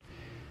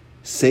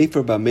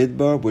Sefer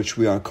Bamidbar, which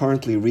we are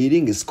currently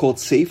reading, is called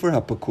Sefer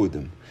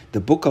HaPekudim, the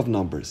Book of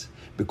Numbers,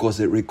 because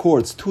it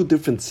records two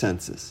different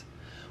senses.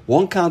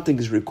 One counting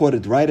is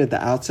recorded right at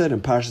the outset in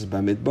Parshas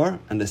Bamidbar,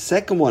 and the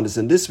second one is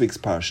in this week's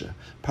Parsha,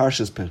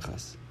 Parshas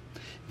Pinchas.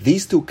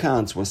 These two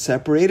counts were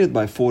separated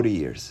by 40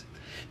 years.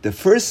 The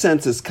first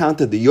census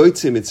counted the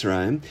Yotzei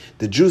Mitzrayim,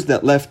 the Jews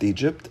that left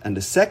Egypt, and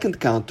the second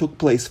count took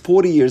place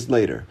 40 years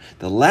later,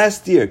 the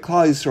last year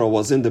Klal Yisrael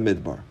was in the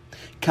Midbar,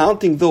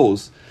 counting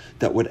those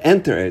that would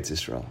enter Eretz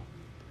Yisrael.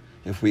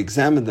 If we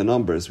examine the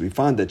numbers, we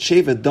find that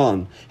Shevet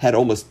Dan had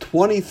almost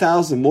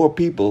 20,000 more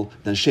people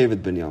than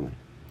Shevet Binyamin,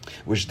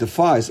 which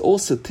defies all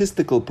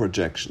statistical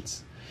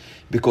projections.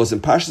 Because in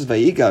Parshas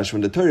Vayigash,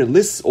 when the Torah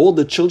lists all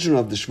the children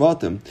of the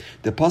Shvatim,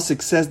 the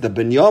pasuk says that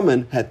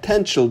Binyamin had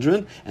 10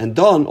 children and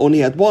Dan only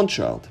had 1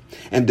 child,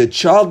 and the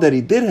child that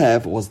he did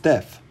have was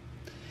deaf.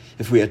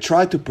 If we had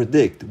tried to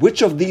predict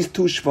which of these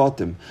two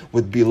Shvatim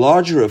would be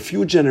larger a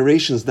few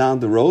generations down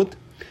the road,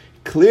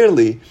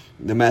 clearly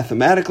the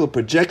mathematical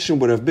projection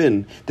would have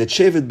been that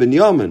Shevet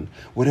Binyamin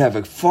would have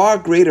a far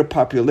greater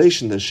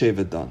population than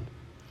Shevet Dan.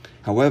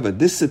 However,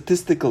 this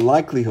statistical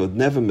likelihood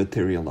never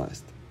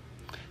materialized.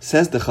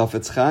 Says the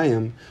Chafetz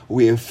Chaim,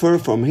 we infer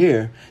from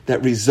here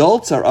that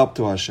results are up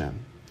to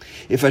Hashem.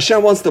 If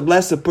Hashem wants to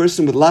bless a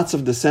person with lots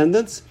of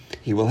descendants,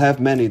 he will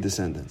have many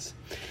descendants.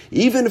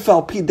 Even if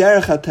al pi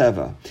derech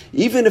hateva,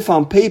 even if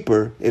on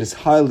paper it is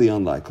highly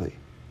unlikely.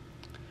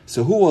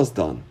 So who was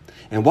Dan?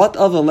 And what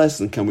other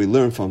lesson can we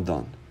learn from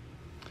Dan?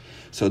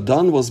 So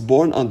Dan was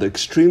born under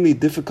extremely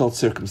difficult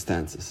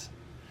circumstances.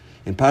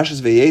 In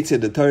Parshas Vayetze,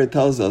 the Torah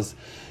tells us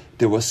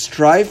there was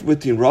strife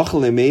between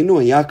Rachel Emeinu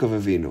and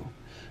Yaakov Avinu.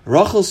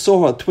 Rachel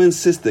saw her twin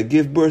sister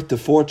give birth to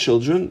 4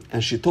 children,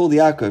 and she told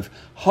Yaakov,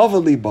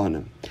 Havali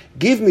banim,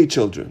 give me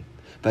children.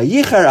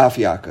 Vayichar af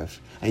Yaakov,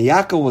 and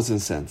Yaakov was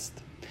incensed.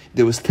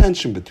 There was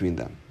tension between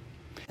them.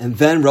 And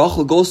then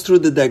Rachel goes through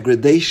the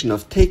degradation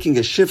of taking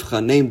a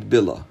shivcha named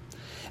Bilhah.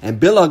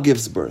 And Bilhah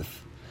gives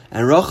birth.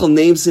 And Rachel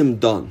names him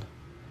Dan,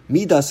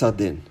 Midas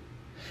Adin.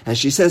 And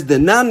she says,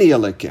 Denani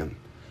Alekim,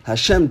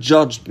 Hashem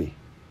judged me.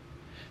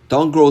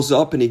 Dan grows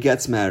up and he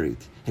gets married,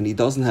 and he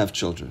doesn't have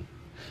children.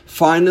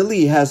 Finally,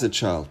 he has a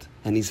child,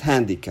 and he's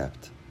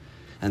handicapped.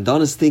 And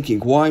Dan is thinking,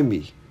 why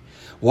me?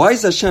 Why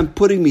is Hashem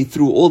putting me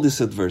through all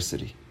this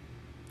adversity?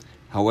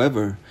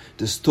 However,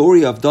 the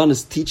story of Dan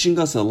is teaching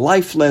us a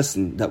life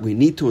lesson that we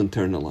need to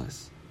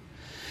internalize.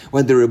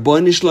 When the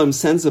Rebbeinu Shalom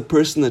sends a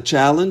person a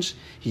challenge,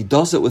 he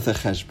does it with a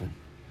cheshbon.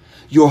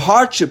 Your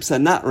hardships are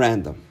not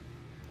random.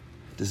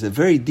 There's a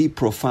very deep,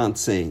 profound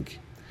saying.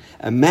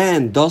 A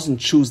man doesn't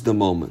choose the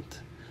moment.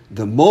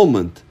 The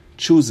moment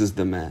chooses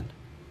the man.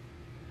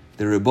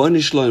 The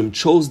Rebbeinu Shalom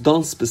chose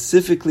Dan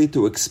specifically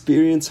to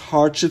experience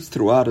hardships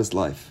throughout his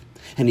life.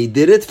 And he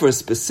did it for a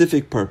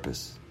specific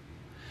purpose.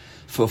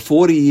 For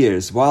 40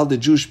 years, while the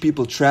Jewish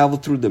people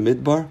traveled through the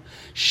Midbar,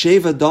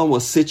 Shevet Dan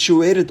was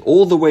situated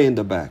all the way in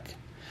the back.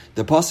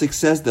 The pasuk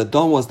says that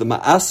Dan was the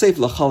ma'asef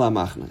l'chal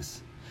ha'machnes.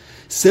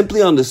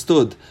 Simply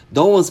understood,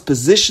 Dan was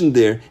positioned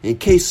there in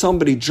case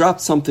somebody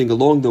dropped something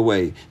along the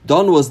way.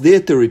 Dan was there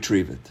to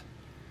retrieve it.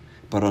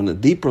 But on a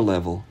deeper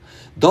level,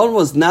 Dan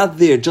was not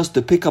there just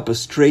to pick up a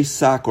stray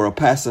sack or a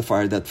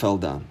pacifier that fell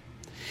down.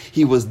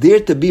 He was there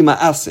to be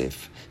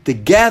ma'asef, to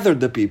gather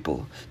the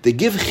people, to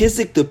give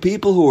chizik to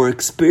people who were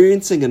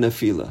experiencing a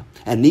nefila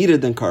and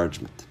needed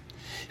encouragement.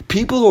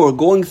 People who are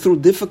going through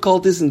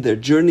difficulties in their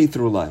journey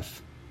through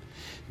life.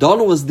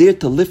 Dan was there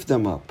to lift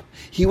them up.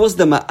 He was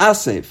the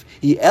ma'asef.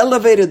 He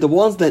elevated the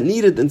ones that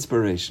needed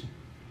inspiration.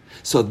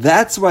 So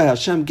that's why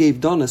Hashem gave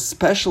Dan a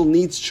special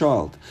needs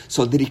child,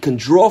 so that he can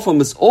draw from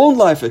his own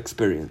life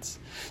experience,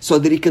 so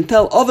that he can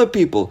tell other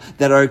people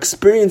that are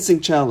experiencing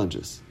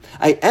challenges.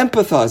 I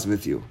empathize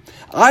with you.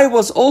 I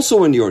was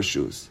also in your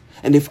shoes.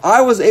 And if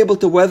I was able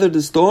to weather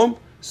the storm,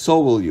 so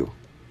will you.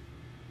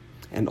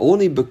 And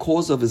only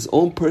because of his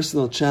own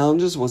personal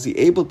challenges was he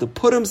able to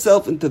put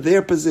himself into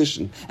their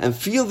position and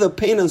feel the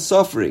pain and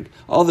suffering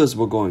others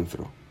were going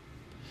through.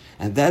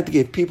 And that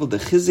gave people the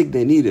chizik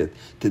they needed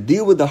to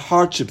deal with the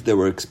hardships they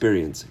were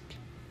experiencing.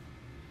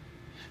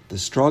 The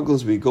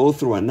struggles we go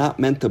through are not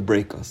meant to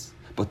break us,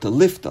 but to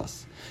lift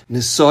us.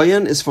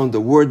 Nisayan is from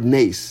the word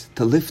nes,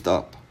 to lift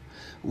up.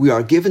 We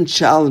are given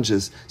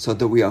challenges so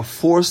that we are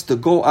forced to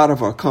go out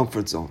of our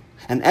comfort zone.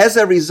 And as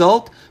a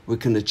result, we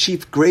can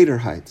achieve greater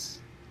heights.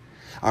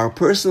 Our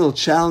personal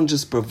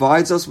challenges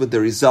provides us with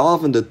the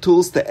resolve and the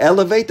tools to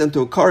elevate and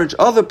to encourage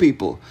other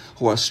people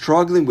who are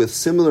struggling with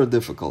similar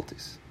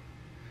difficulties.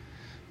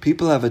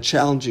 People have a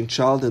challenging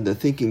child and they're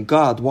thinking,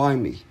 God, why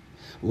me?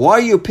 Why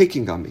are you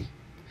picking on me?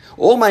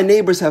 All my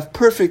neighbors have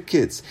perfect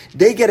kids.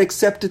 They get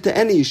accepted to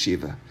any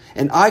yeshiva.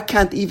 And I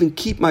can't even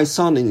keep my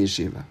son in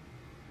yeshiva.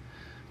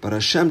 But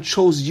Hashem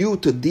chose you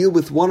to deal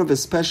with one of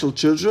His special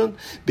children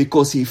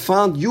because He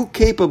found you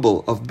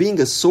capable of being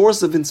a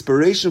source of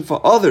inspiration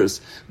for others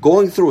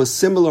going through a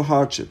similar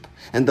hardship.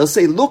 And they'll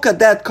say, look at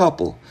that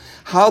couple,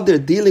 how they're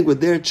dealing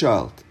with their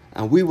child,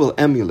 and we will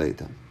emulate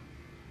them.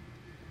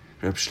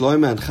 Reb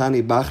Shlomo and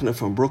Chani Bachner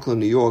from Brooklyn,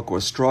 New York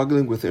were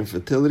struggling with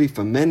infertility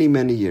for many,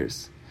 many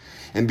years.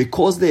 And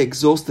because they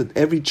exhausted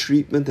every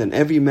treatment and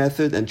every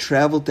method and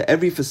traveled to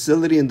every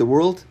facility in the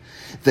world,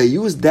 they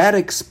used that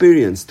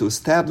experience to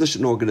establish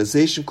an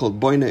organization called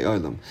Boinei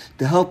Olam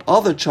to help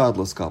other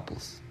childless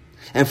couples.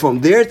 And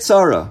from their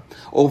tzara,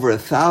 over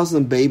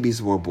 1,000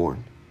 babies were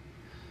born.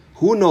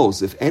 Who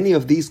knows if any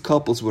of these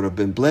couples would have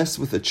been blessed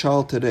with a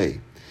child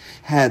today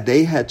had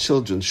they had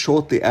children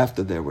shortly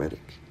after their wedding.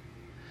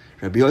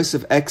 Rabbi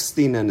Yosef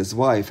Eckstein and his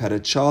wife had a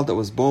child that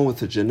was born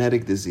with a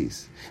genetic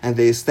disease, and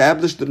they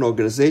established an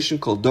organization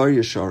called Dor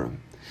Yesharim.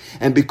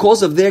 And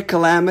because of their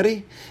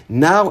calamity,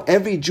 now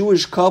every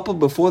Jewish couple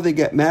before they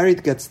get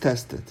married gets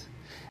tested.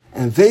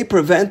 And they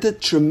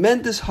prevented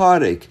tremendous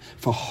heartache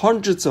for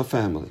hundreds of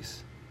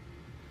families.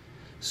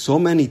 So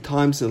many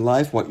times in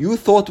life, what you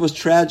thought was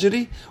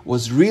tragedy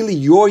was really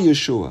your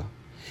Yeshua.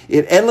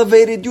 It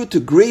elevated you to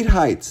great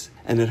heights,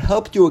 and it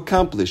helped you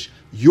accomplish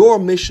your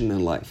mission in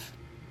life.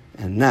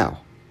 And now,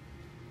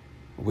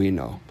 we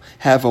know.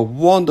 Have a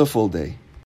wonderful day.